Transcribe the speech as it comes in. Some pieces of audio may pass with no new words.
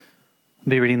I'll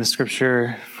be reading the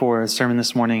scripture for a sermon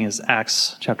this morning is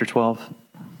Acts chapter 12.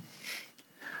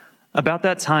 About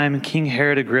that time, King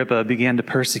Herod Agrippa began to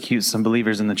persecute some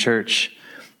believers in the church.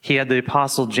 He had the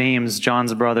apostle James,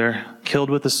 John's brother,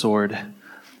 killed with a sword. And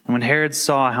when Herod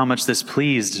saw how much this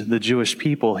pleased the Jewish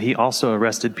people, he also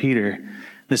arrested Peter.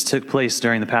 This took place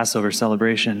during the Passover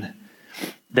celebration.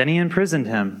 Then he imprisoned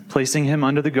him, placing him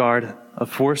under the guard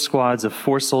of 4 squads of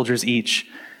 4 soldiers each.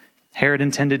 Herod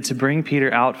intended to bring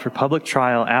Peter out for public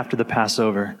trial after the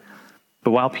Passover.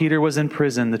 But while Peter was in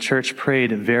prison, the church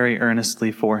prayed very earnestly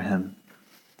for him.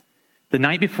 The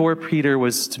night before Peter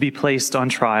was to be placed on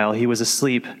trial, he was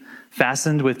asleep,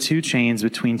 fastened with 2 chains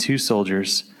between 2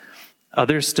 soldiers.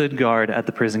 Others stood guard at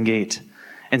the prison gate.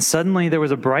 And suddenly there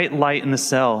was a bright light in the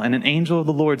cell, and an angel of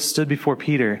the Lord stood before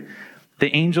Peter.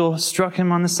 The angel struck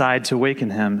him on the side to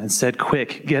waken him and said,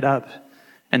 "Quick, get up."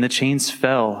 And the chains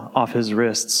fell off his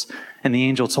wrists. And the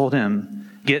angel told him,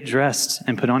 "Get dressed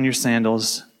and put on your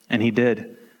sandals." And he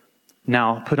did.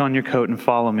 "Now put on your coat and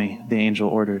follow me," the angel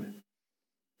ordered.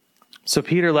 So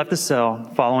Peter left the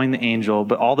cell, following the angel,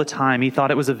 but all the time he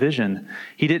thought it was a vision.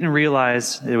 He didn't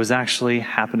realize it was actually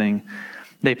happening.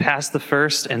 They passed the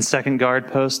first and second guard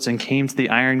posts and came to the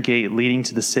iron gate leading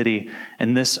to the city,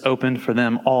 and this opened for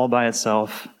them all by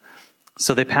itself.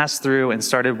 So they passed through and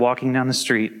started walking down the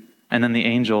street, and then the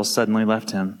angel suddenly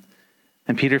left him.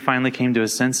 And Peter finally came to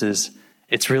his senses.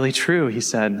 "It's really true," he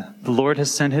said. "The Lord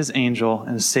has sent his angel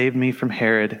and saved me from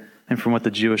Herod and from what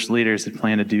the Jewish leaders had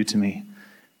planned to do to me."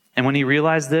 And when he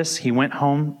realized this, he went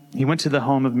to the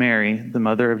home of Mary, the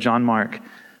mother of John Mark,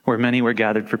 where many were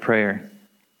gathered for prayer.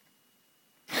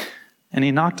 And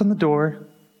he knocked on the door,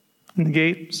 in the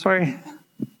gate,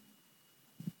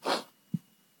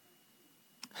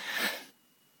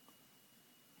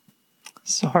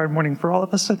 It's a hard morning for all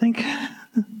of us, I think.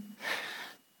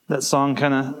 That song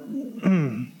kind of,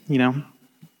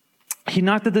 He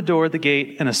knocked at the door at the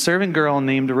gate, and a servant girl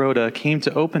named Rhoda came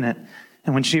to open it.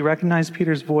 And when she recognized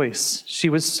Peter's voice, she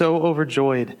was so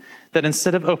overjoyed that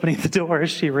instead of opening the door,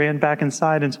 she ran back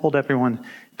inside and told everyone,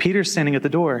 "Peter's standing at the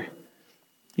door."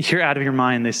 "You're out of your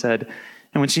mind," they said.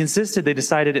 And when she insisted, they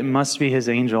decided it must be his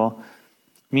angel.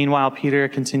 Meanwhile, Peter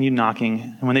continued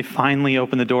knocking, and when they finally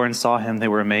opened the door and saw him, they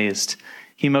were amazed.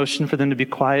 He motioned for them to be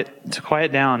quiet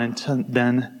down, and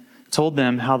then told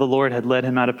them how the Lord had led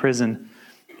him out of prison.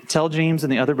 "Tell James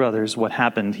and the other brothers what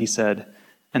happened," he said,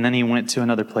 and then he went to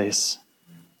another place.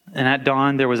 And at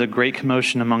dawn, there was a great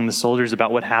commotion among the soldiers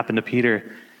about what happened to Peter.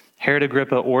 Herod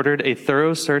Agrippa ordered a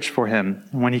thorough search for him.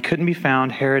 And when he couldn't be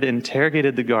found, Herod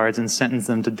interrogated the guards and sentenced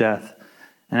them to death.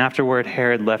 And afterward,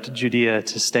 Herod left Judea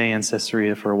to stay in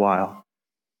Caesarea for a while.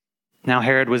 Now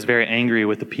Herod was very angry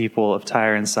with the people of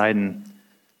Tyre and Sidon.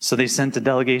 So they sent a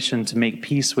delegation to make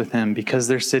peace with him because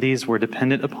their cities were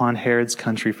dependent upon Herod's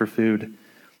country for food.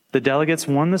 The delegates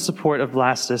won the support of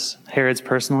Blastus, Herod's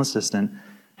personal assistant,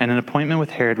 and an appointment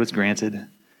with Herod was granted.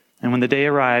 And when the day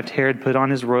arrived, Herod put on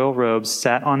his royal robes,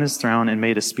 sat on his throne, and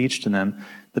made a speech to them.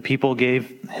 The people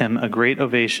gave him a great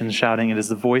ovation, shouting, "It is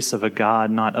the voice of a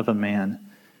God, not of a man."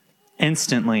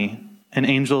 Instantly, an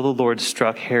angel of the Lord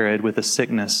struck Herod with a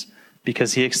sickness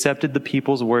because he accepted the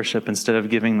people's worship instead of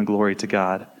giving the glory to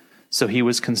God. So he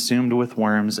was consumed with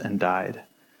worms and died.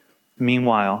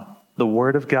 Meanwhile, the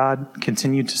word of God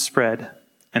continued to spread,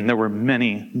 and there were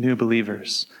many new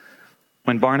believers.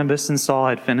 When Barnabas and Saul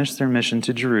had finished their mission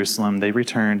to Jerusalem, they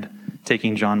returned,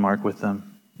 taking John Mark with them.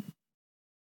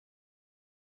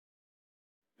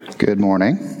 Good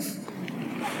morning.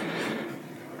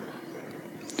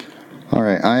 All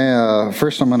right,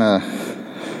 first I'm going to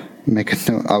make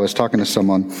a note. I was talking to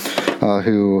someone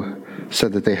who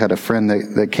said that they had a friend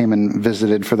that came and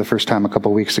visited for the first time a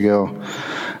couple weeks ago,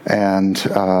 and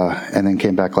then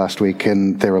came back last week,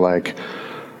 and they were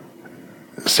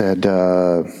said,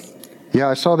 "Yeah,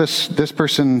 I saw this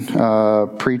person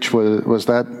preach. Was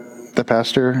that the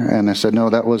pastor?" And I said, "No,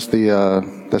 that's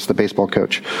the baseball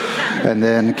coach." And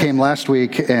then came last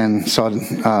week and saw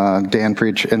Dan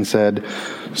preach and said,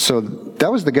 "So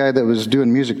that was the guy that was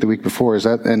doing music the week before, is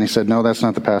that?" And he said, "No, that's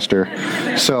not the pastor."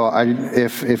 So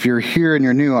if you're here and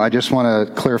you're new, I just want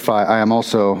to clarify, I am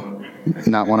also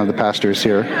not one of the pastors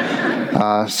here.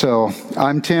 So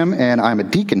I'm Tim, and I'm a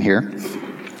deacon here.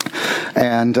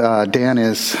 And Dan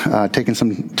is taking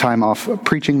some time off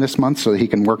preaching this month so that he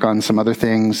can work on some other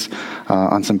things,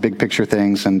 on some big picture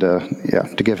things, and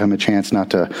to give him a chance not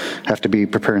to have to be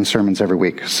preparing sermons every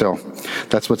week. So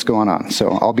that's what's going on.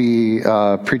 So I'll be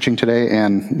preaching today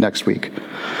and next week.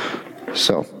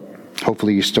 So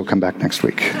hopefully you still come back next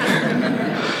week.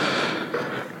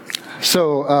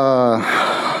 So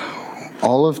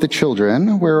all of the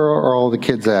children, where are all the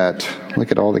kids at?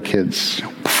 Look at all the kids.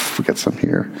 We got some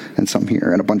here and some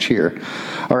here and a bunch here.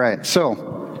 All right, so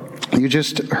you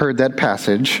just heard that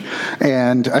passage,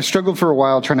 and I struggled for a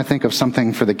while trying to think of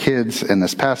something for the kids in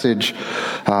this passage,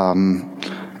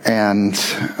 and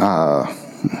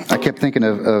I kept thinking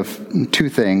of two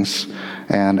things,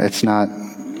 and it's not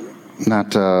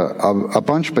a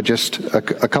bunch, but just a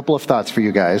couple of thoughts for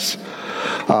you guys.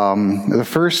 The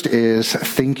first is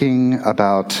thinking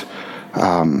about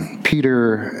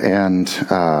Peter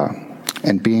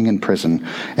and being in prison,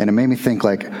 and it made me think,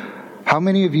 like, how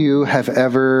many of you have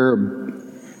ever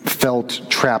felt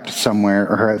trapped somewhere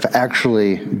or have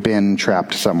actually been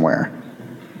trapped somewhere?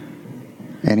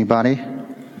 Anybody?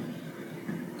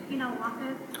 In a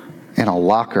locker. In a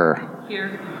locker.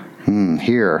 Here.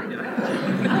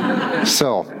 Here.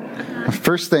 So, the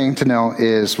first thing to know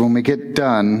is when we get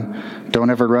done,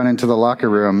 don't ever run into the locker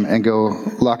room and go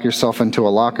lock yourself into a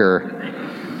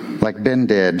locker like Ben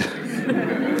did,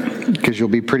 because you'll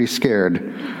be pretty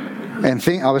scared. And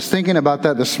I was thinking about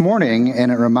that this morning,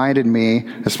 and it reminded me,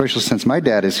 especially since my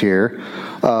dad is here,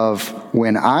 of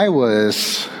when I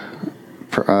was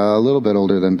a little bit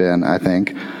older than Ben, I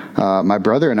think. My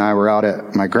brother and I were out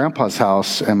at my grandpa's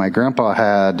house, and my grandpa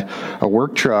had a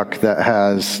work truck that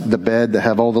has the bed that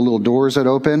have all the little doors that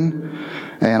open.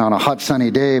 And on a hot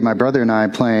sunny day, my brother and I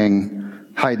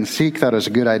playing hide and seek thought it was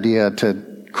a good idea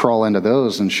to crawl into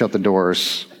those and shut the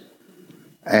doors.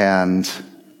 And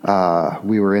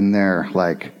we were in there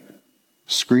like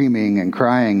screaming and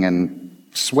crying and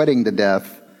sweating to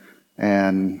death.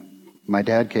 And my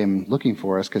dad came looking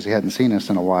for us because he hadn't seen us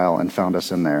in a while and found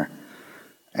us in there.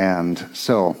 And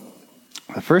so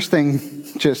the first thing,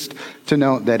 just to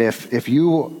note that if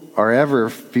you are ever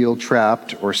feel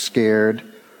trapped or scared,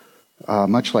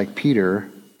 much like Peter,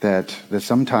 that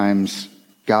sometimes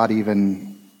God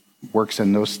even works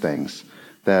in those things.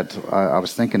 That I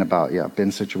was thinking about,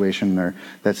 Ben's situation, or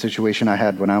that situation I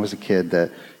had when I was a kid, that,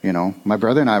 my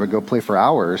brother and I would go play for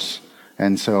hours,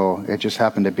 and so it just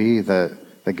happened to be that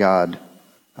God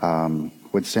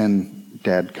would send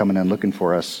Dad coming in looking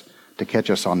for us to catch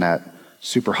us on that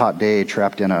super hot day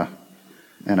trapped in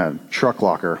a truck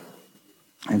locker.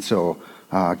 And so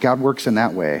God works in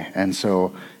that way. And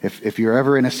so if you're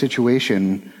ever in a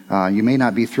situation, you may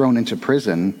not be thrown into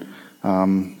prison,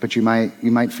 but you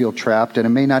might feel trapped, and it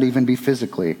may not even be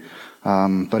physically.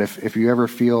 But if you ever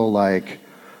feel like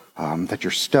that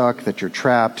you're stuck, that you're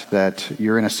trapped, that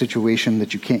you're in a situation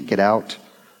that you can't get out,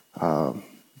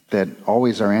 that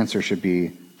always our answer should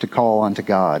be to call onto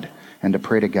God and to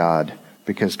pray to God,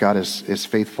 because God is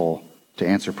faithful to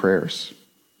answer prayers.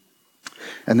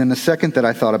 And then the second that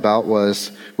I thought about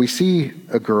was, we see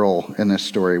a girl in this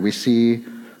story. We see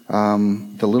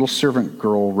the little servant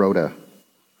girl, Rhoda.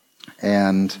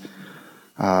 And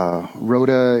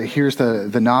Rhoda hears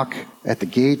the knock at the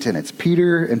gate, and it's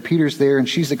Peter, and Peter's there, and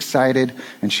she's excited,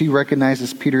 and she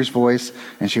recognizes Peter's voice,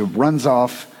 and she runs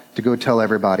off to go tell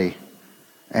everybody.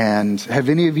 And have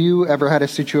any of you ever had a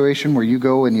situation where you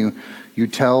go and you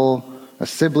tell a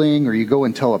sibling, or you go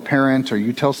and tell a parent, or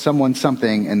you tell someone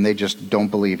something, and they just don't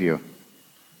believe you?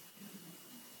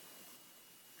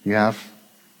 You have?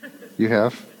 You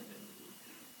have?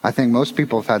 I think most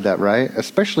people have had that, right?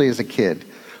 Especially as a kid.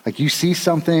 Like, you see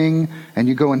something and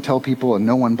you go and tell people and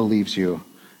no one believes you.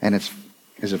 And is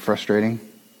it frustrating?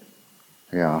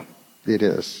 Yeah, it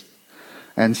is.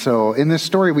 And so in this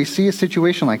story, we see a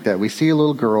situation like that. We see a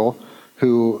little girl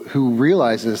who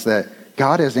realizes that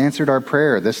God has answered our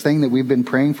prayer. This thing that we've been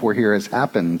praying for here has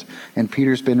happened, and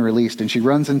Peter's been released. And she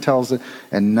runs and tells it,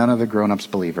 and none of the grown-ups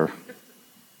believe her.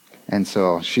 And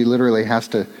so she literally has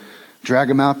to drag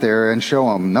him out there and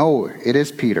show him, no, it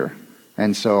is Peter.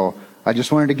 And so I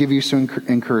just wanted to give you some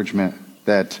encouragement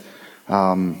that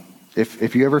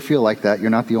if you ever feel like that, you're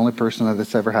not the only person that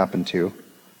this ever happened to,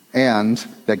 and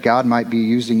that God might be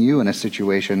using you in a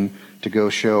situation to go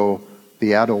show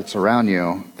the adults around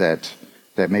you that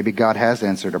maybe God has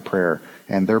answered a prayer,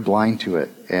 and they're blind to it,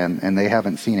 and they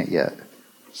haven't seen it yet.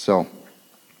 So,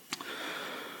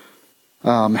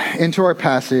 into our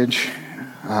passage.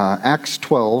 Acts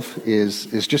 12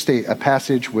 is just a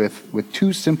passage with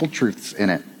two simple truths in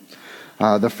it.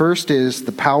 The first is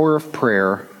the power of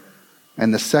prayer,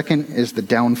 and the second is the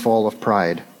downfall of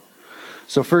pride.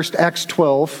 So first, Acts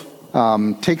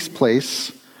 12 takes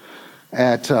place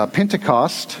at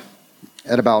Pentecost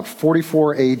at about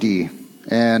 44 AD.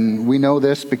 And we know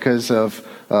this because of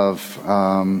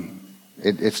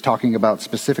it's talking about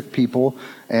specific people,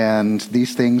 and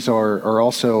these things are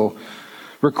also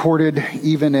recorded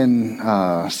even in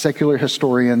secular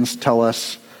historians tell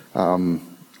us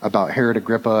about Herod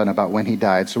Agrippa and about when he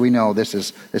died. So we know this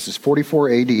is 44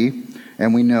 AD,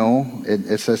 and we know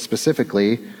it says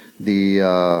specifically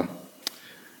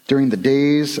during the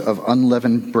days of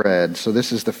unleavened bread. So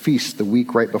this is the feast, the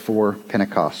week right before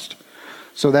Pentecost.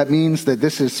 So that means that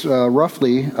this is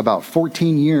roughly about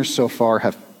 14 years so far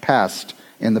have passed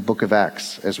in the book of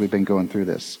Acts as we've been going through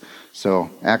this. So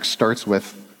Acts starts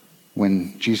with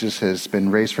when Jesus has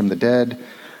been raised from the dead,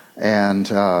 and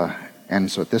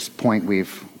so at this point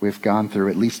we've gone through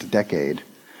at least a decade,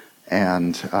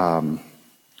 and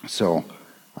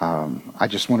I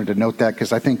just wanted to note that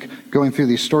because I think going through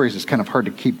these stories is kind of hard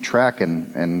to keep track,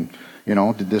 and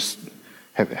did this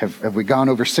have we gone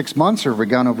over 6 months, or have we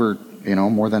gone over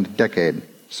more than a decade?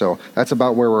 So that's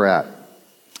about where we're at.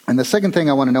 And the second thing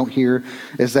I want to note here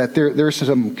is that there's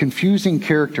some confusing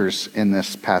characters in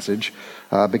this passage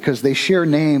because they share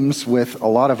names with a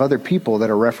lot of other people that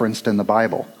are referenced in the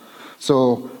Bible.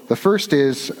 So the first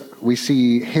is we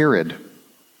see Herod.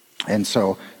 And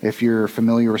so if you're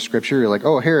familiar with Scripture, you're like,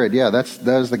 oh, Herod, yeah, that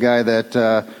was the guy that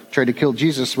tried to kill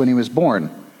Jesus when he was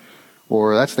born.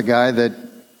 Or that's the guy that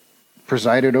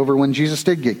presided over when Jesus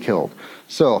did get killed.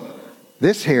 So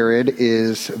this Herod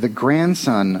is the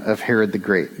grandson of Herod the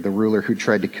Great, the ruler who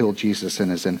tried to kill Jesus in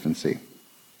his infancy.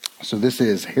 So this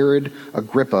is Herod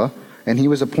Agrippa, and he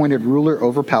was appointed ruler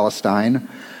over Palestine.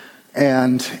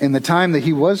 And in the time that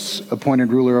he was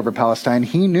appointed ruler over Palestine,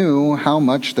 he knew how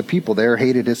much the people there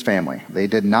hated his family. They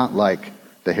did not like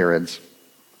the Herods.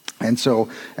 And so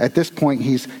at this point,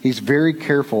 he's very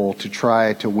careful to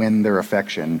try to win their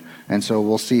affection. And so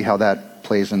we'll see how that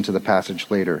plays into the passage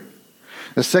later.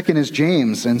 The second is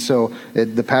James, and so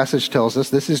the passage tells us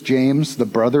this is James, the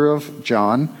brother of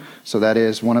John, so that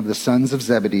is one of the sons of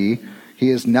Zebedee. He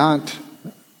is not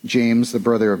James, the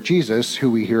brother of Jesus,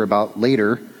 who we hear about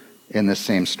later in this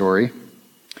same story.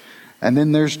 And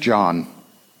then there's John.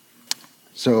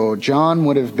 So John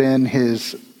would have been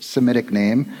his Semitic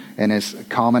name, and is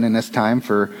common in this time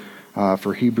for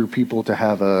Hebrew people to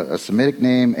have a Semitic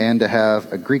name and to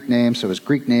have a Greek name, so his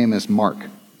Greek name is Mark.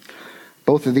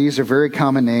 Both of these are very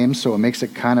common names, so it makes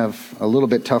it kind of a little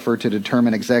bit tougher to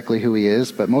determine exactly who he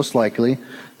is, but most likely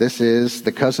this is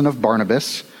the cousin of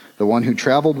Barnabas, the one who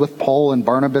traveled with Paul and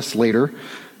Barnabas later,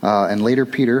 and later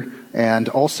Peter, and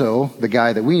also the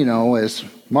guy that we know as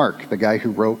Mark, the guy who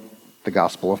wrote the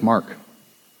Gospel of Mark.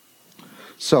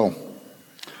 So,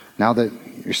 now that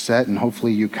you're set and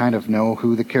hopefully you kind of know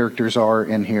who the characters are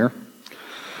in here,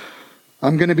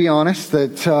 I'm going to be honest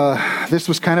that this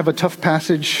was kind of a tough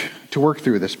passage to work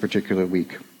through this particular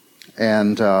week.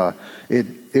 And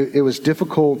it was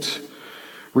difficult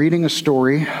reading a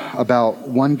story about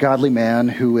one godly man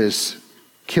who is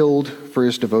killed for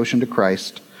his devotion to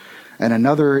Christ, and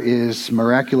another is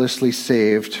miraculously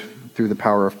saved through the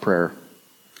power of prayer.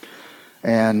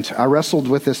 And I wrestled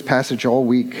with this passage all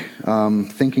week,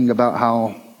 thinking about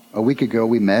how a week ago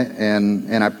we met,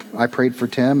 and I prayed for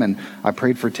Tim, and I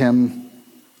prayed for Tim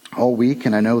all week,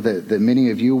 and I know that many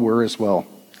of you were as well.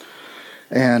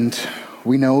 And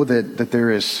we know that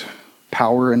there is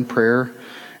power in prayer,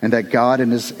 and that God in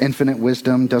his infinite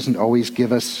wisdom doesn't always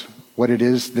give us what it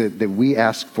is that we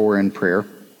ask for in prayer.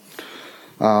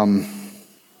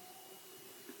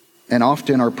 And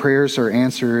often our prayers are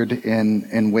answered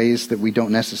in ways that we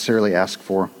don't necessarily ask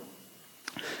for.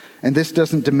 And this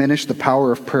doesn't diminish the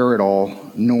power of prayer at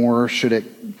all, nor should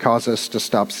it cause us to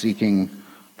stop seeking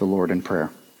the Lord in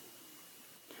prayer.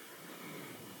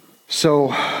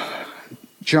 So,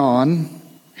 John,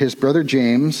 his brother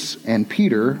James, and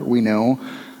Peter, we know,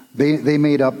 they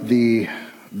made up the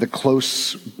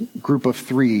close group of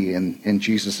three in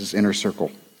Jesus' inner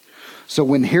circle. So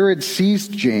when Herod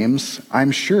seized James,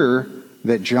 I'm sure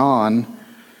that John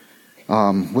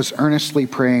was earnestly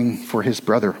praying for his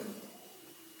brother.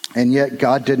 And yet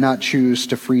God did not choose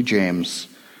to free James,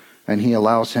 and he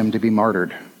allows him to be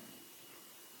martyred.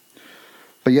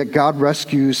 But yet God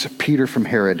rescues Peter from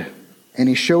Herod, and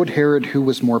he showed Herod who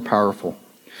was more powerful.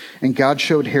 And God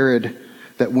showed Herod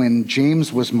that when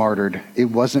James was martyred, it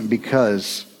wasn't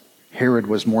because Herod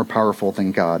was more powerful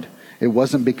than God. It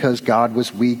wasn't because God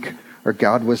was weak or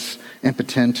God was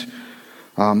impotent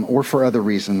or for other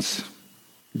reasons.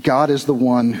 God is the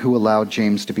one who allowed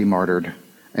James to be martyred.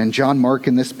 And John Mark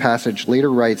in this passage later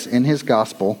writes in his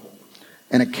gospel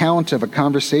an account of a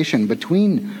conversation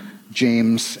between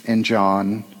James and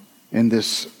John in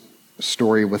this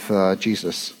story with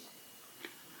Jesus.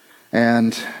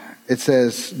 And it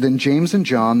says, "Then James and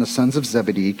John, the sons of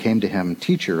Zebedee, came to him.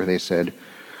 'Teacher,' they said,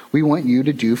 'we want you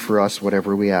to do for us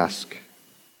whatever we ask.'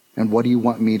 'And what do you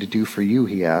want me to do for you?'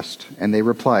 he asked. And they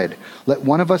replied, 'Let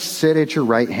one of us sit at your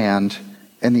right hand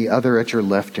and the other at your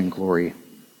left in glory.'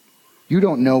 "You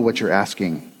don't know what you're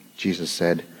asking," Jesus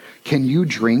said. "Can you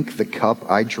drink the cup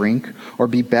I drink, or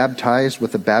be baptized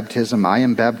with the baptism I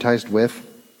am baptized with?"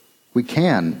 "We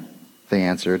can," they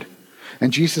answered.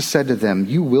 And Jesus said to them,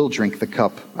 "You will drink the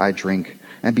cup I drink,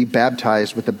 and be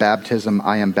baptized with the baptism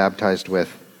I am baptized with.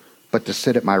 But to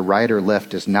sit at my right or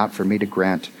left is not for me to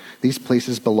grant. These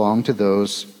places belong to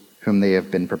those whom they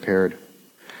have been prepared."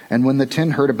 And when the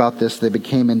 10 heard about this, they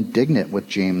became indignant with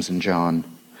James and John.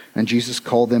 And Jesus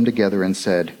called them together and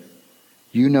said,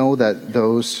 "You know that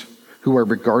those who are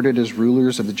regarded as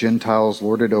rulers of the Gentiles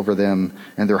lord it over them,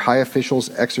 and their high officials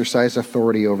exercise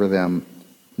authority over them.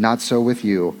 Not so with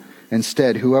you.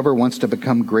 Instead, whoever wants to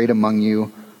become great among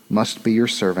you must be your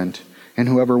servant, and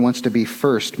whoever wants to be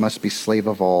first must be slave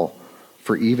of all.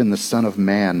 For even the Son of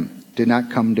Man did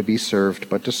not come to be served,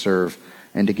 but to serve,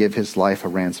 and to give his life a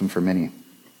ransom for many."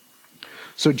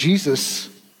 So Jesus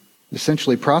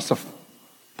essentially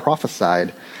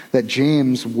prophesied that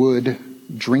James would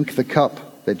drink the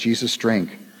cup that Jesus drank,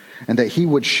 and that he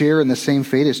would share in the same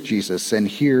fate as Jesus. And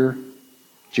here,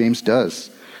 James does.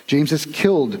 James is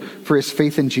killed for his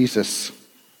faith in Jesus.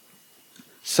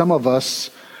 Some of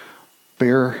us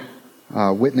bear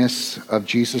witness of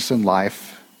Jesus in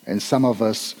life, and some of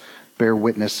us bear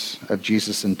witness of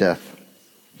Jesus in death.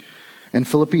 In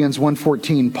Philippians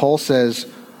 1:14, Paul says,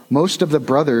 "Most of the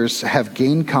brothers have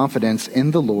gained confidence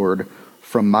in the Lord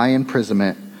from my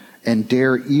imprisonment, and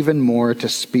dare even more to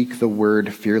speak the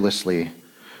word fearlessly."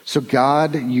 So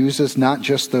God uses not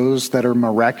just those that are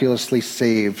miraculously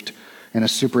saved in a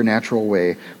supernatural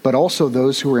way, but also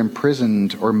those who are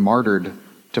imprisoned or martyred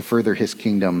to further his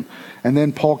kingdom. And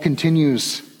then Paul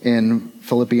continues in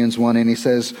Philippians 1, and he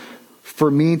says, "For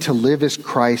me to live is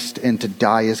Christ, and to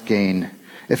die is gain.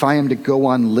 If I am to go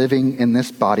on living in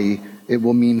this body, it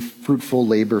will mean fruitful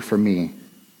labor for me.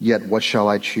 Yet what shall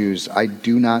I choose? I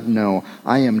do not know.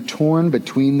 I am torn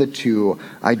between the two.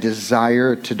 I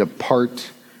desire to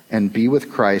depart and be with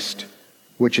Christ,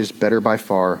 which is better by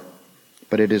far.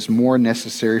 But it is more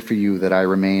necessary for you that I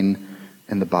remain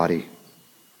in the body."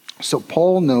 So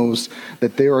Paul knows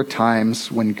that there are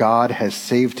times when God has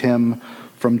saved him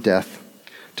from death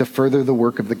to further the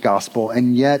work of the gospel,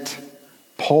 and yet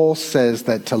Paul says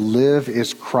that to live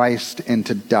is Christ and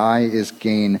to die is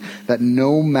gain, that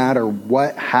no matter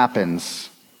what happens,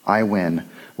 I win.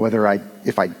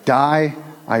 If I die,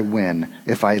 I win.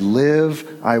 If I live,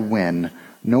 I win.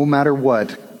 No matter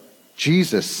what,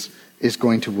 Jesus is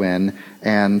going to win,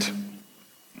 and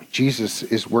Jesus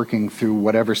is working through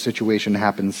whatever situation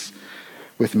happens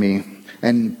with me.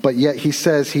 But yet he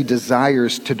says he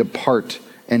desires to depart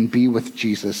and be with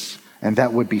Jesus, and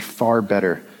that would be far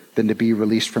better than to be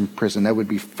released from prison. That would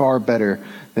be far better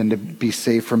than to be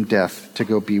saved from death, to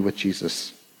go be with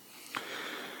Jesus.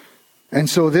 And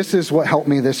so this is what helped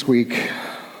me this week,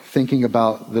 thinking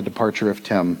about the departure of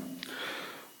Tim.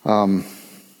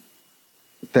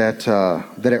 That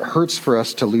it hurts for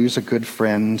us to lose a good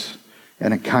friend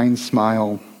and a kind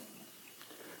smile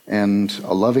and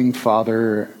a loving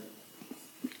father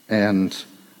and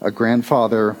a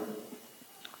grandfather.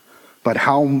 But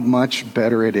how much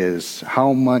better it is,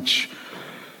 how much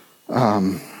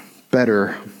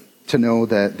better to know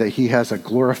that he has a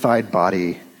glorified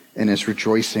body and is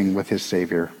rejoicing with his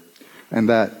Savior. And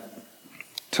that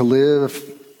to live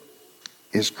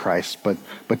is Christ,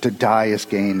 but to die is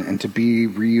gain, and to be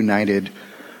reunited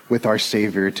with our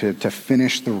Savior, to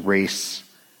finish the race,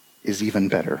 is even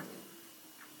better.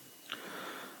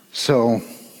 So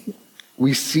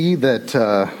we see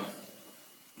that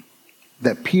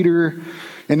Peter,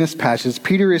 in this passage,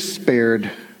 Peter is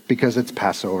spared because it's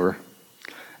Passover.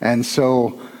 And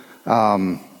so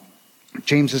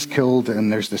James is killed,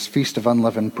 and there's this feast of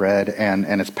unleavened bread, and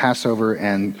it's Passover.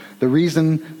 And the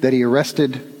reason that he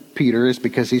arrested Peter is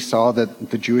because he saw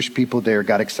that the Jewish people there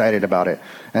got excited about it.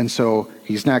 And so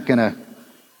he's not going to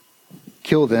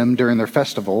kill them during their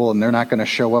festival, and they're not going to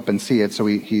show up and see it. So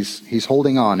he's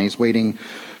holding on. He's waiting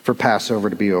for Passover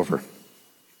to be over.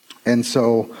 And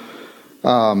so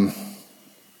the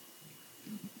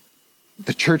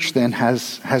church then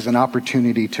has an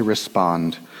opportunity to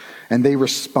respond. And they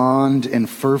respond in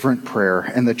fervent prayer.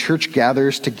 And the church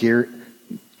gathers together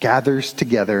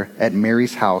at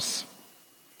Mary's house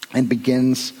and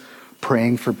begins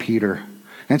praying for Peter.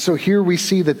 And so here we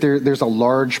see that there's a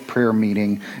large prayer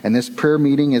meeting. And this prayer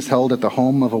meeting is held at the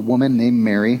home of a woman named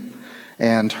Mary.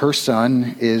 And her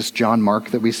son is John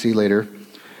Mark, that we see later.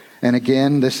 And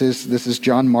again, this is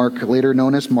John Mark, later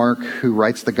known as Mark, who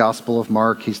writes the Gospel of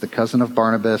Mark. He's the cousin of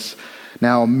Barnabas.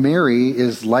 Now, Mary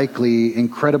is likely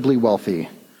incredibly wealthy.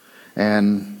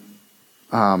 And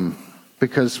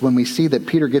Because when we see that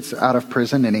Peter gets out of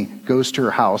prison and he goes to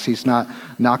her house, he's not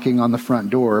knocking on the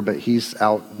front door, but he's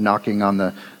out knocking on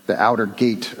the outer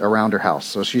gate around her house.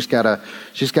 So she's got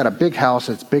a big house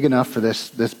that's big enough for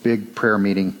this big prayer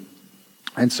meeting.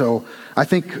 And so I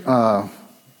think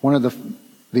one of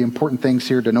the important things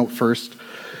here to note first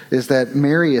is that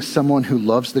Mary is someone who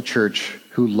loves the church,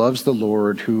 who loves the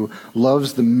Lord, who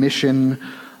loves the mission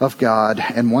of God,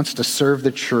 and wants to serve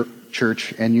the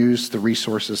church and use the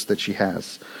resources that she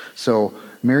has. So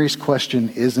Mary's question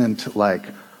isn't like,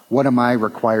 what am I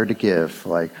required to give?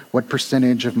 Like, what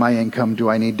percentage of my income do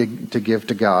I need to give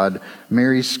to God?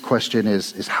 Mary's question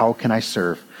is how can I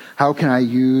serve? How can I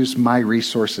use my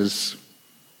resources?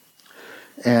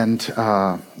 And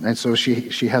so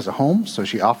she has a home, so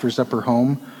she offers up her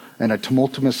home in a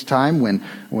tumultuous time when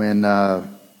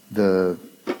the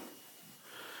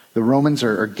Romans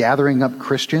are gathering up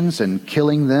Christians and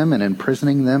killing them and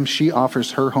imprisoning them. She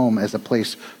offers her home as a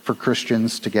place for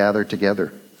Christians to gather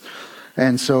together.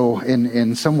 And so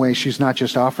in some ways, she's not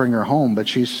just offering her home, but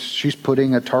she's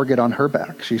putting a target on her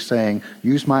back. She's saying,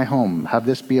 use my home. Have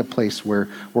this be a place where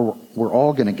we're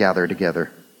all going to gather together.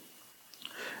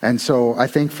 And so I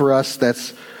think for us,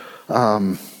 that's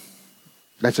a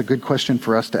good question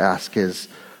for us to ask is,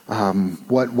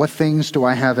 what things do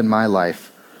I have in my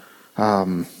life?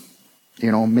 Maybe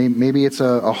it's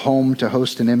a home to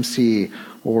host an MC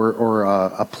or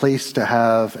a place to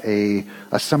have a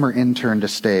summer intern to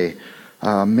stay.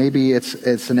 Maybe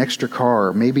it's an extra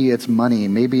car. Maybe it's money.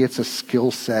 Maybe it's a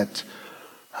skill set.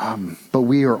 But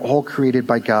we are all created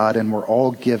by God, and we're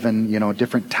all given,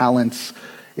 different talents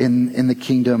in the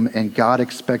kingdom, and God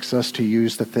expects us to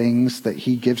use the things that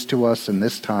he gives to us in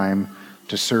this time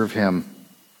to serve him.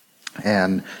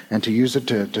 And to use it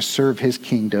to serve his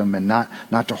kingdom and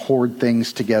not to hoard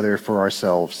things together for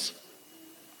ourselves.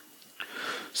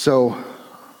 So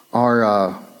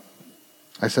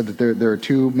I said that there are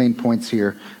two main points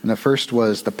here. And the first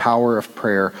was the power of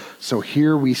prayer. So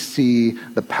here we see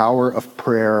the power of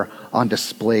prayer on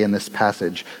display in this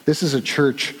passage. This is a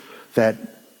church that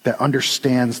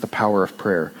understands the power of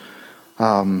prayer.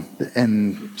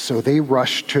 And so they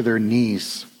rush to their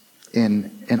knees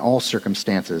in all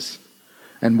circumstances.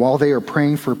 And while they are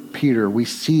praying for Peter, we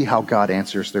see how God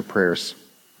answers their prayers.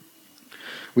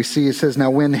 We see, it says,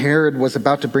 now when Herod was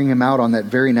about to bring him out on that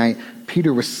very night,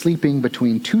 Peter was sleeping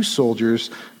between two soldiers,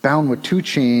 bound with two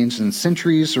chains, and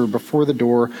sentries were before the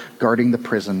door guarding the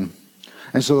prison.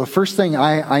 And so the first thing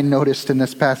I noticed in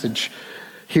this passage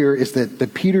here is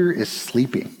that Peter is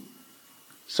sleeping.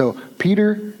 So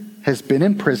Peter has been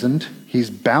imprisoned. He's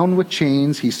bound with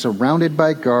chains. He's surrounded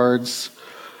by guards.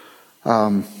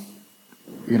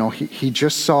 He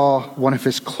just saw one of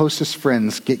his closest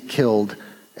friends get killed,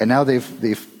 and now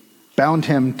they've bound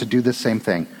him to do the same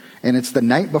thing. And it's the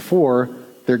night before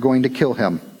they're going to kill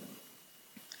him.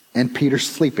 And Peter's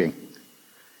sleeping.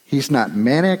 He's not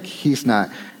manic. He's not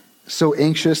so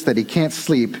anxious that he can't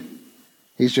sleep.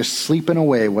 He's just sleeping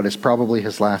away what is probably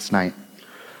his last night.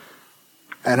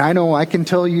 And I know I can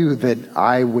tell you that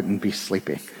I wouldn't be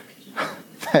sleeping.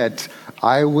 That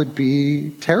I would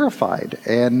be terrified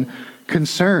and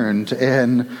concerned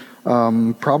and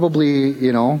probably,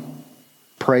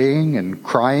 praying and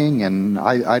crying and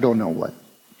I don't know what.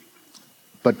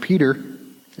 But Peter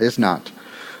is not.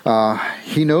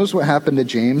 He knows what happened to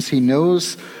James. He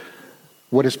knows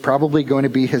what is probably going to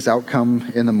be his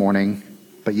outcome in the morning.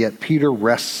 But yet Peter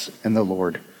rests in the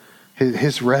Lord.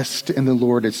 His rest in the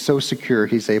Lord is so secure,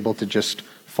 he's able to just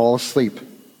fall asleep.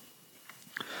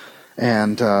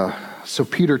 And so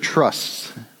Peter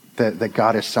trusts that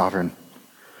God is sovereign.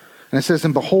 And it says,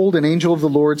 and behold, an angel of the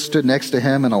Lord stood next to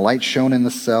him, and a light shone in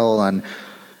the cell.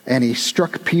 And he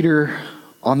struck Peter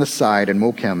on the side and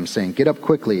woke him, saying, get up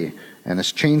quickly. And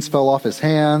his chains fell off his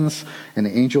hands. And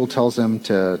the angel tells him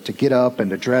to get up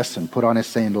and to dress and put on his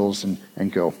sandals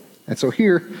and go. And so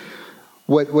here,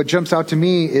 what jumps out to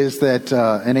me is that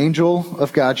an angel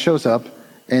of God shows up,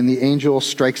 and the angel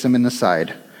strikes him in the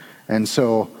side. And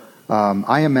so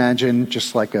I imagine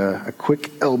just like a quick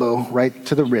elbow right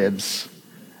to the ribs.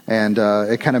 And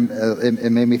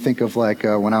it made me think of like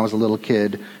when I was a little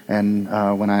kid, and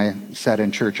when I sat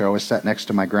in church, I always sat next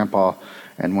to my grandpa,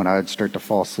 and when I would start to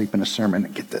fall asleep in a sermon,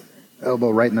 I'd get the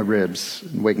elbow right in the ribs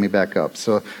and wake me back up.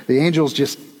 So the angels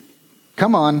just,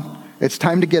 come on, it's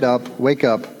time to get up, wake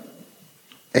up.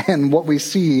 And what we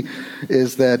see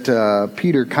is that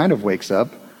Peter kind of wakes up,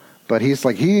 but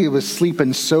he was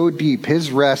sleeping so deep.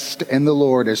 His rest in the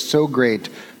Lord is so great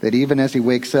that even as he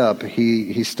wakes up,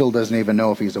 he still doesn't even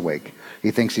know if he's awake.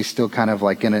 He thinks he's still kind of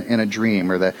like in a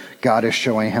dream, or that God is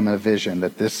showing him a vision,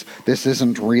 that this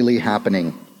isn't really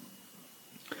happening.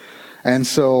 And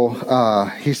so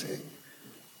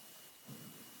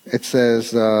it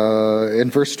says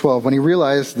in verse 12, when he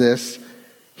realized this,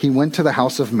 he went to the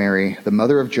house of Mary, the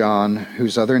mother of John,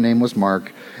 whose other name was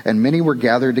Mark, and many were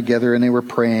gathered together and they were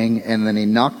praying. And then he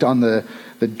knocked on the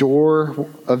door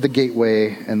of the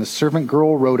gateway, and the servant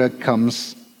girl Rhoda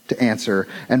comes to answer.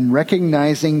 And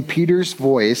recognizing Peter's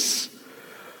voice,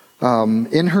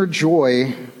 in her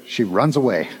joy, she runs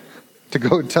away to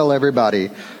go tell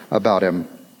everybody about him.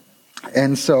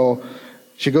 And so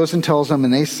she goes and tells them,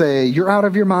 and they say, "You're out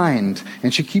of your mind."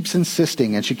 And she keeps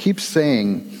insisting, and she keeps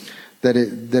saying that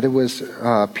it was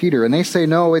Peter. And they say,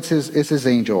 "No, it's his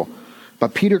angel."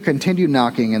 But Peter continued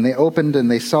knocking, and they opened,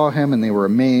 and they saw him, and they were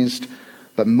amazed.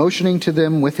 But motioning to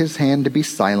them with his hand to be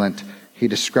silent, he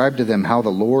described to them how the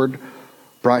Lord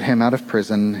brought him out of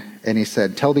prison. And he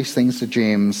said, "Tell these things to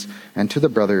James and to the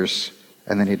brothers."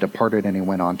 And then he departed, and he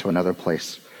went on to another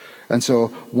place. And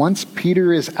so once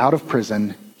Peter is out of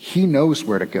prison, he knows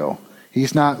where to go.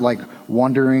 He's not like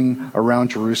wandering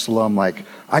around Jerusalem like,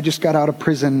 "I just got out of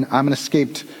prison. I'm an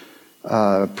escaped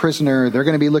prisoner. They're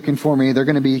going to be looking for me. They're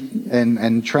going to be,"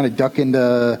 and trying to duck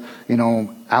into,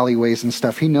 alleyways and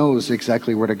stuff. He knows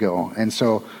exactly where to go. And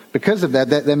so because of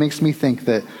that makes me think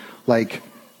that, like,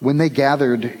 when they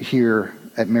gathered here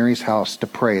at Mary's house to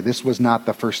pray, this was not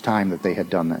the first time that they had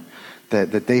done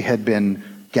that. That they had been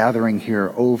gathering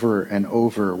here over and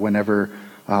over whenever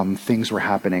things were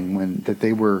happening, that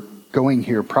they were going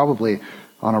here probably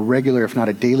on a regular, if not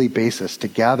a daily basis, to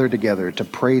gather together, to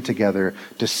pray together,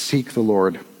 to seek the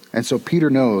Lord. And so Peter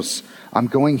knows, I'm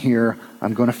going here,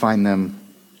 I'm going to find them.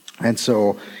 And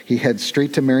so he heads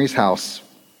straight to Mary's house.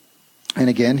 And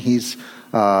again, he's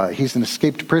an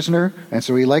escaped prisoner, and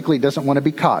so he likely doesn't want to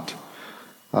be caught.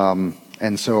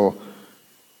 And so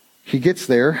he gets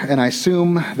there, and I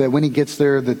assume that when he gets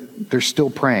there that they're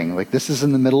still praying. Like, this is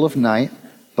in the middle of night,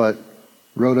 but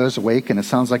Rhoda is awake, and it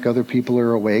sounds like other people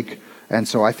are awake. And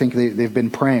so I think they've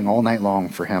been praying all night long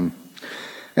for him.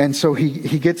 And so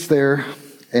he gets there,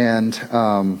 and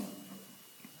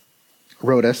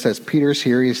Rhoda says, "Peter's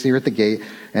here, he's here at the gate,"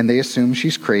 and they assume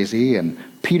she's crazy, and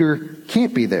Peter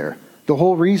can't be there. The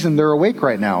whole reason they're awake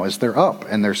right now is they're up,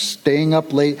 and they're staying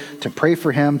up late to pray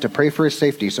for him, to pray for his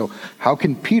safety. So how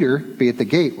can Peter be at the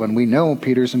gate when we know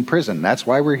Peter's in prison? That's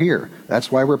why we're here. That's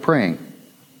why we're praying.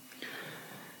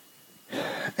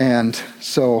 And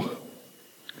so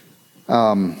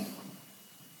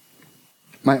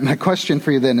my question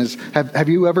for you then is, have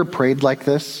you ever prayed like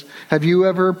this? Have you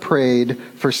ever prayed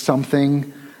for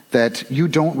something that you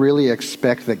don't really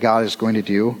expect that God is going to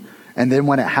do, and then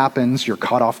when it happens, you're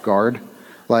caught off guard?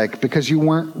 Like, because you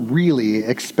weren't really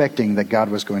expecting that God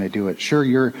was going to do it. Sure,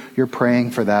 you're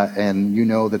praying for that, and you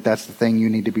know that that's the thing you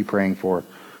need to be praying for.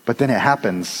 But then it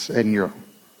happens, and you're,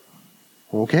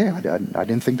 okay, I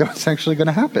didn't think that was actually going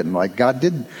to happen. Like,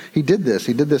 He did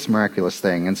this miraculous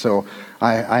thing. And so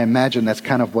I imagine that's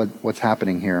kind of what's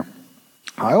happening here.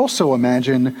 I also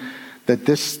imagine that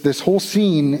this whole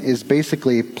scene is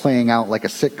basically playing out like a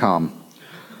sitcom.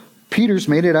 Peter's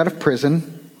made it out of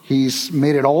prison. He's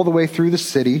made it all the way through the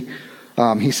city.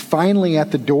 He's finally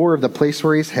at the door of the place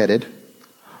where he's headed.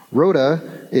 Rhoda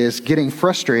is getting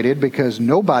frustrated because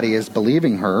nobody is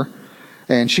believing her.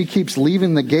 And she keeps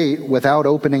leaving the gate without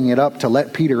opening it up to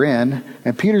let Peter in.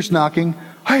 And Peter's knocking.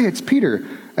 "Hey, it's Peter."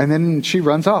 And then she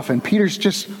runs off. And Peter's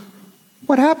just,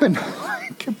 "What happened?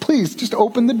 Please, just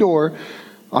open the door.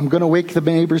 I'm going to wake the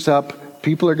neighbors up.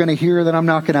 People are going to hear that I'm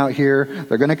knocking out here.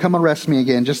 They're going to come arrest me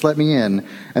again. Just let me in."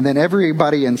 And then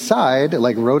everybody inside,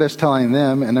 like Rhoda's telling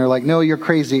them, and they're like, "No, you're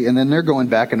crazy." And then they're going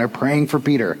back and they're praying for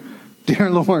Peter.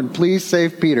 "Dear Lord, please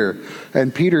save Peter."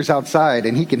 And Peter's outside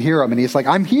and he can hear him, and he's like,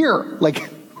 "I'm here. Like,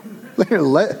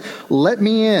 let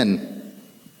me in."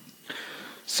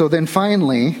 So then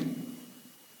finally,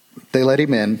 they let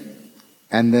him in.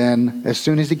 And then as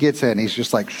soon as he gets in, he's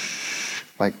just like, "Shh,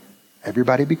 like,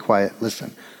 everybody be quiet.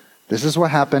 Listen, this is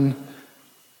what happened.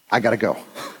 I got to go.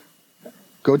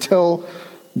 Go tell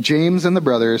James and the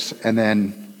brothers." And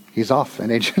then he's off,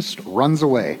 and he just runs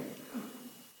away.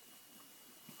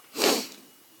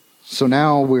 So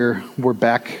now we're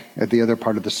back at the other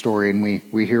part of the story, and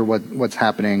we hear what's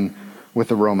happening with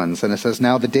the Romans. And it says,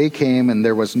 "Now the day came, and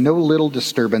there was no little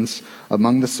disturbance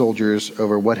among the soldiers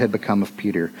over what had become of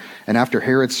Peter. And after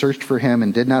Herod searched for him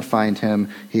and did not find him,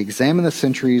 he examined the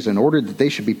sentries and ordered that they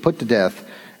should be put to death.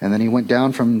 And then he went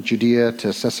down from Judea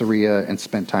to Caesarea and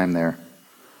spent time there."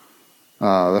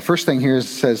 The first thing here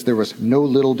says there was no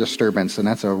little disturbance, and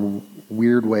that's a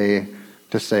weird way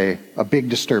to say a big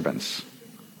disturbance.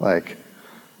 Like,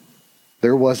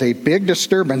 there was a big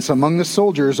disturbance among the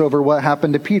soldiers over what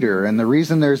happened to Peter. And the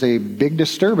reason there's a big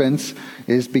disturbance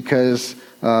is because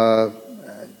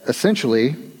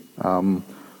essentially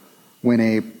when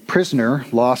a prisoner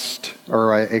lost,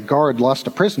 or a guard lost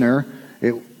a prisoner,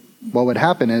 what would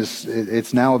happen is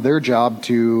it's now their job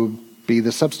to be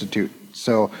the substitute.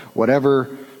 So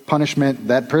whatever punishment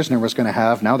that prisoner was going to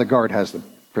have, now the guard has the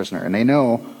prisoner. And they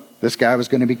know this guy was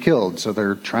going to be killed. So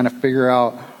they're trying to figure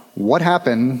out what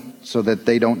happened so that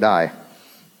they don't die.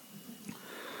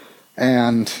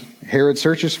 And Herod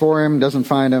searches for him, doesn't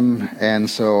find him, and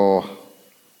so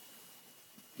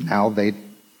now they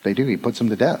do. He puts them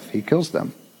to death. He kills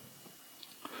them.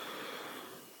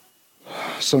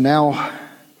 So now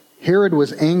Herod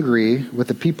was angry with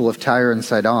the people of Tyre and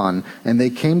Sidon, and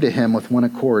they came to him with one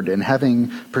accord. And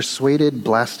having persuaded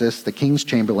Blastus, the king's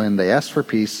chamberlain, they asked for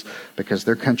peace because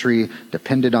their country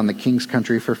depended on the king's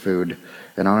country for food.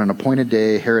 And on an appointed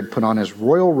day, Herod put on his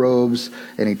royal robes,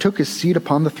 and he took his seat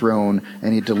upon the throne,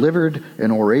 and he delivered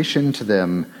an oration to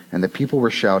them. And the people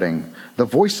were shouting, "The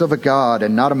voice of a God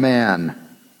and not a man."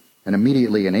 And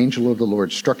immediately an angel of the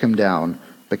Lord struck him down,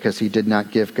 because he did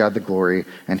not give God the glory,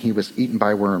 and he was eaten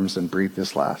by worms and breathed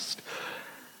his last.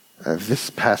 This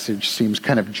passage seems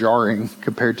kind of jarring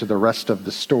compared to the rest of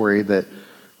the story, that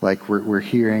like we're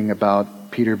hearing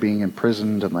about Peter being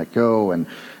imprisoned and let go, and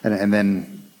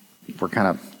then we're kind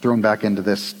of thrown back into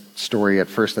this story at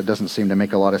first that doesn't seem to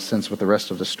make a lot of sense with the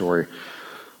rest of the story.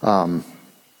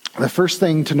 The first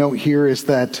thing to note here is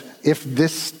that if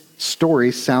this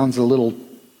story sounds a little,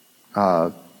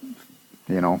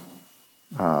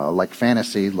 like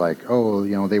fantasy, like,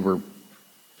 they were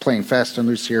playing fast and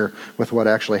loose here with what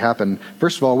actually happened.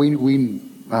 First of all, we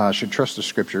should trust the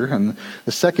scripture. And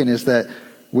the second is that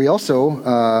we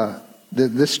also,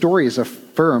 this story is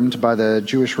affirmed by the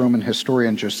Jewish Roman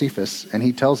historian Josephus, and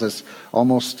he tells us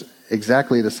almost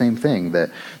exactly the same thing,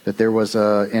 that there was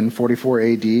in 44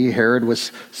 AD, Herod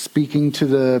was speaking to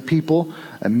the people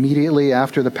immediately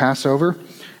after the Passover.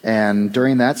 And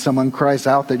during that, someone cries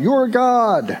out that "You're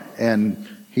God," and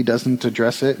he doesn't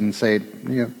address it and say,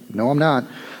 "No, I'm not."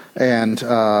 And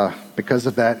because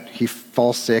of that, he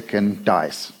falls sick and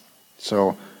dies.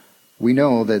 So we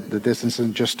know that this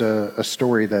isn't just a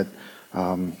story that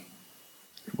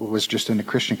was just in the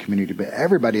Christian community, but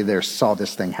everybody there saw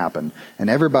this thing happen, and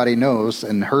everybody knows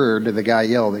and heard the guy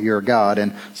yell that "You're God,"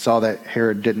 and saw that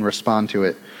Herod didn't respond to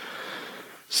it.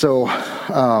 So.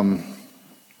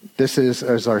 This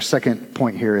is our second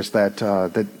point here, is that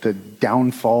the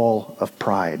downfall of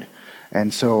pride.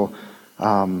 And so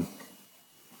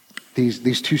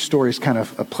these two stories kind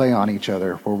of play on each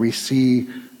other, where we see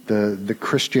the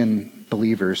Christian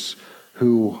believers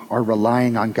who are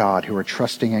relying on God, who are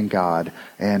trusting in God,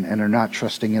 and are not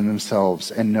trusting in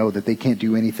themselves, and know that they can't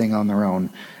do anything on their own.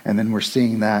 And then we're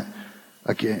seeing that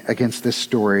against this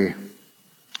story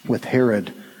with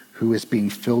Herod, who is being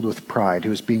filled with pride,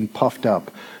 who is being puffed up,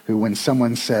 who when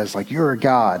someone says, like, "You're a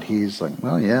God," he's like,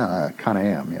 "Well, yeah, I kind of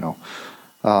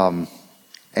am,"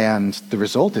 And the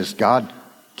result is God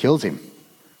kills him.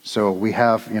 So we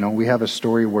have a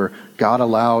story where God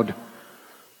allowed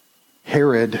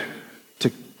Herod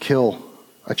to kill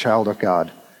a child of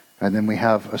God. And then we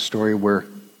have a story where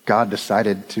God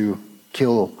decided to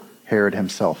kill Herod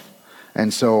himself.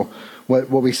 And so what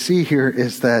we see here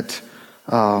is that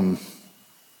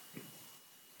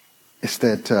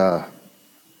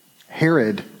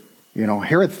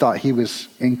Herod thought he was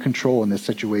in control in this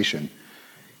situation.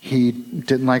 He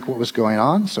didn't like what was going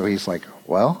on, so he's like,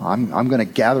 "Well, I'm going to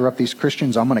gather up these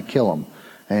Christians. I'm going to kill them."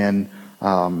 And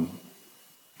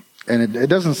it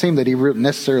doesn't seem that he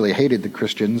necessarily hated the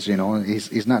Christians.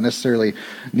 He's not necessarily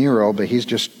Nero, but he's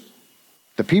just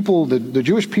the people. The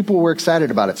Jewish people were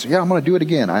excited about it, so yeah, I'm going to do it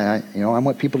again. I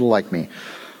want people to like me.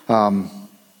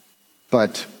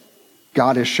 But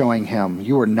God is showing him,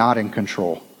 you are not in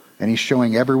control. And he's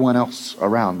showing everyone else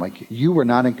around, like, you are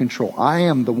not in control. I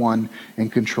am the one in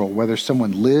control. Whether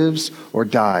someone lives or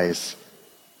dies,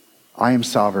 I am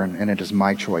sovereign, and it is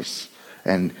my choice.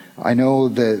 And I know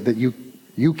that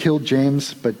you killed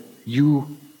James, but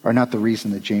you are not the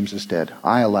reason that James is dead.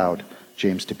 I allowed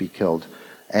James to be killed.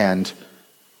 And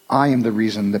I am the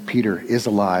reason that Peter is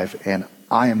alive, and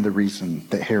I am the reason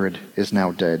that Herod is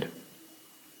now dead.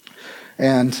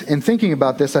 And in thinking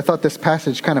about this, I thought this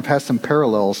passage kind of has some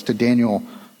parallels to Daniel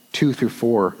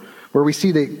 2-4, where we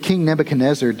see that King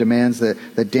Nebuchadnezzar demands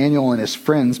that Daniel and his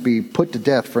friends be put to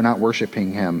death for not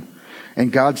worshiping him.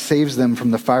 And God saves them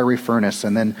from the fiery furnace.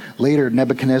 And then later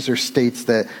Nebuchadnezzar states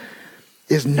that,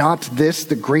 "Is not this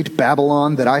the great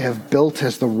Babylon that I have built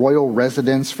as the royal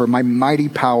residence for my mighty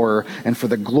power and for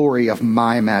the glory of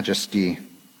my majesty?"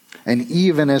 And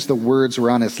even as the words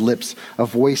were on his lips, a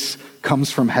voice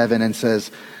comes from heaven and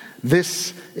says,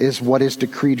 "This is what is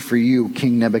decreed for you,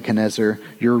 King Nebuchadnezzar.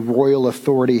 Your royal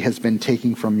authority has been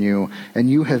taken from you, and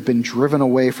you have been driven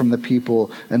away from the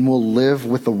people and will live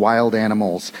with the wild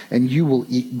animals, and you will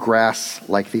eat grass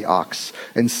like the ox.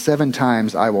 And 7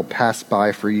 times I will pass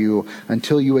by for you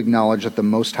until you acknowledge that the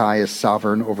Most High is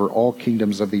sovereign over all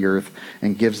kingdoms of the earth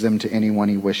and gives them to anyone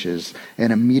he wishes."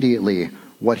 And immediately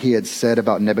what he had said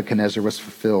about Nebuchadnezzar was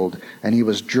fulfilled, and he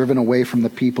was driven away from the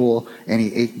people, and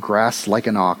he ate grass like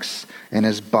an ox, and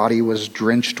his body was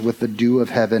drenched with the dew of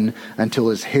heaven until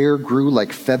his hair grew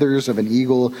like feathers of an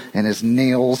eagle and his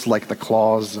nails like the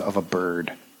claws of a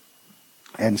bird.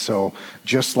 And so,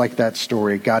 just like that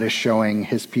story, God is showing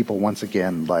his people once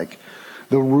again, like,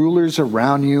 the rulers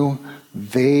around you,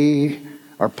 they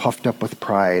are puffed up with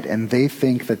pride, and they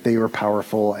think that they are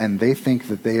powerful, and they think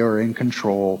that they are in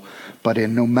control. But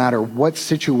in no matter what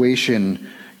situation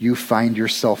you find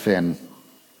yourself in,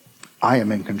 I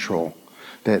am in control.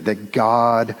 That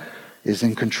God is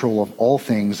in control of all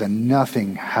things, and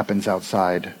nothing happens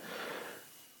outside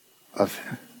of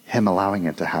him allowing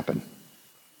it to happen.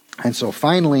 And so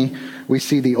finally, we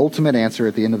see the ultimate answer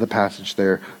at the end of the passage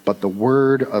there. But the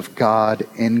word of God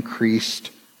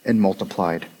increased and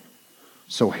multiplied.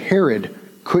 So Herod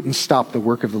couldn't stop the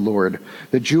work of the Lord.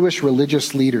 The Jewish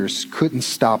religious leaders couldn't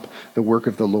stop the work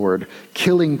of the Lord.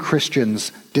 Killing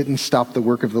Christians didn't stop the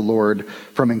work of the Lord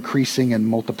from increasing and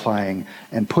multiplying.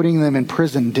 And putting them in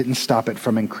prison didn't stop it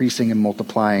from increasing and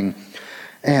multiplying.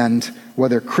 And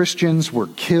whether Christians were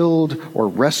killed or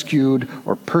rescued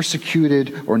or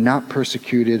persecuted or not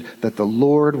persecuted, that the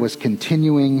Lord was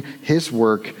continuing his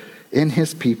work in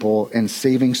his people and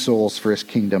saving souls for his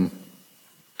kingdom.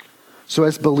 So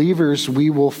as believers, we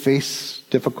will face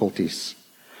difficulties.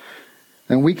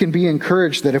 And we can be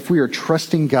encouraged that if we are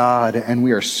trusting God and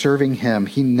we are serving him,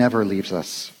 he never leaves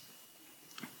us.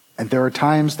 And there are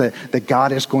times that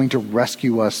God is going to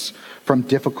rescue us from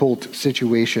difficult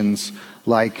situations,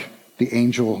 like the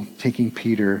angel taking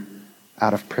Peter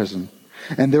out of prison.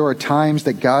 And there are times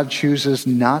that God chooses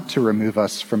not to remove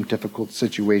us from difficult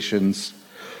situations.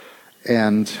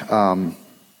 And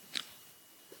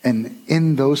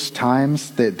in those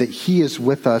times that he is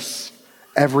with us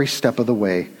every step of the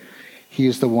way. He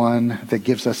is the one that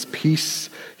gives us peace.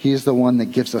 He is the one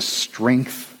that gives us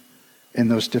strength in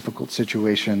those difficult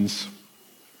situations.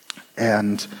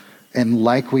 And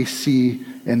like we see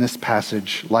in this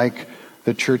passage, like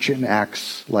the church in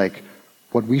Acts, like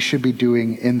what we should be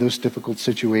doing in those difficult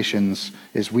situations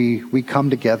is we come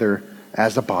together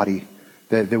as a body,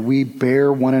 that we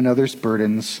bear one another's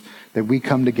burdens, that we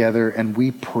come together and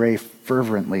we pray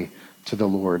fervently to the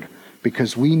Lord,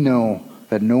 because we know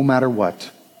that no matter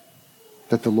what,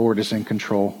 that the Lord is in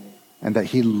control, and that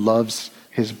he loves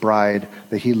his bride,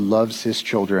 that he loves his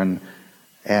children,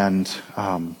 and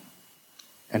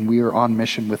we are on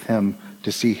mission with him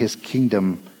to see his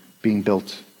kingdom being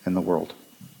built in the world.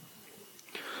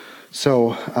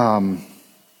 So,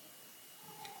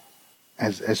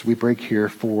 as we break here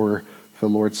for the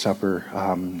Lord's Supper,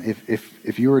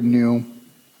 if you are new,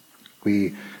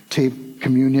 we tape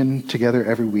communion together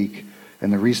every week,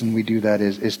 and the reason we do that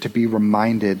is to be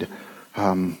reminded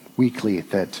weekly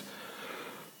that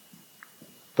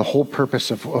the whole purpose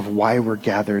of why we're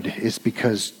gathered is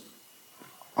because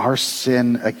our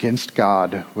sin against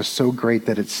God was so great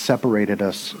that it separated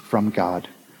us from God.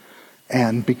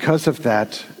 And because of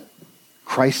that,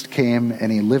 Christ came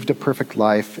and he lived a perfect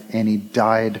life and he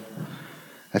died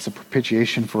as a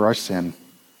propitiation for our sin.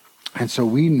 And so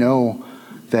we know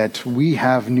that we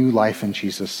have new life in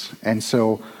Jesus. And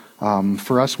so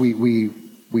for us, we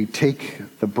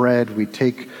take the bread, we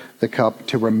take the cup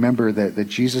to remember that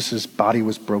Jesus' body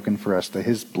was broken for us, that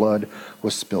his blood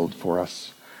was spilled for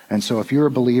us. And so if you're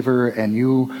a believer and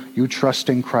you trust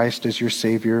in Christ as your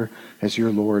Savior, as your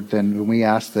Lord, then we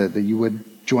ask that you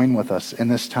would join with us in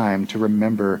this time to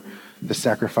remember the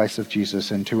sacrifice of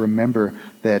Jesus and to remember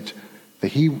that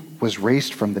he was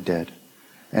raised from the dead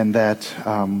and that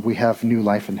we have new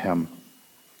life in him.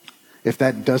 If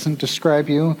that doesn't describe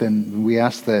you, then we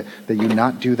ask that you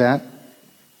not do that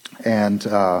and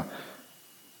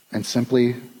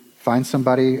simply find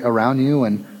somebody around you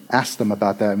and ask them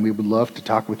about that. And we would love to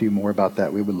talk with you more about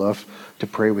that. We would love to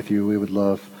pray with you. We would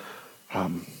love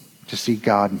to see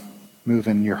God move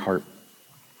in your heart.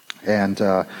 And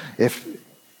if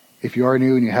you are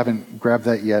new and you haven't grabbed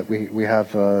that yet, we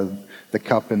have the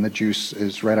cup and the juice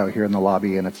is right out here in the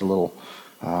lobby, and it's a little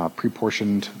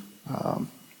pre-portioned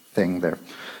thing there.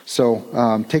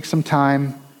 So take some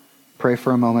time, pray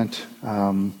for a moment,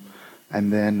 and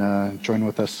then join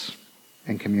with us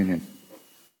in communion.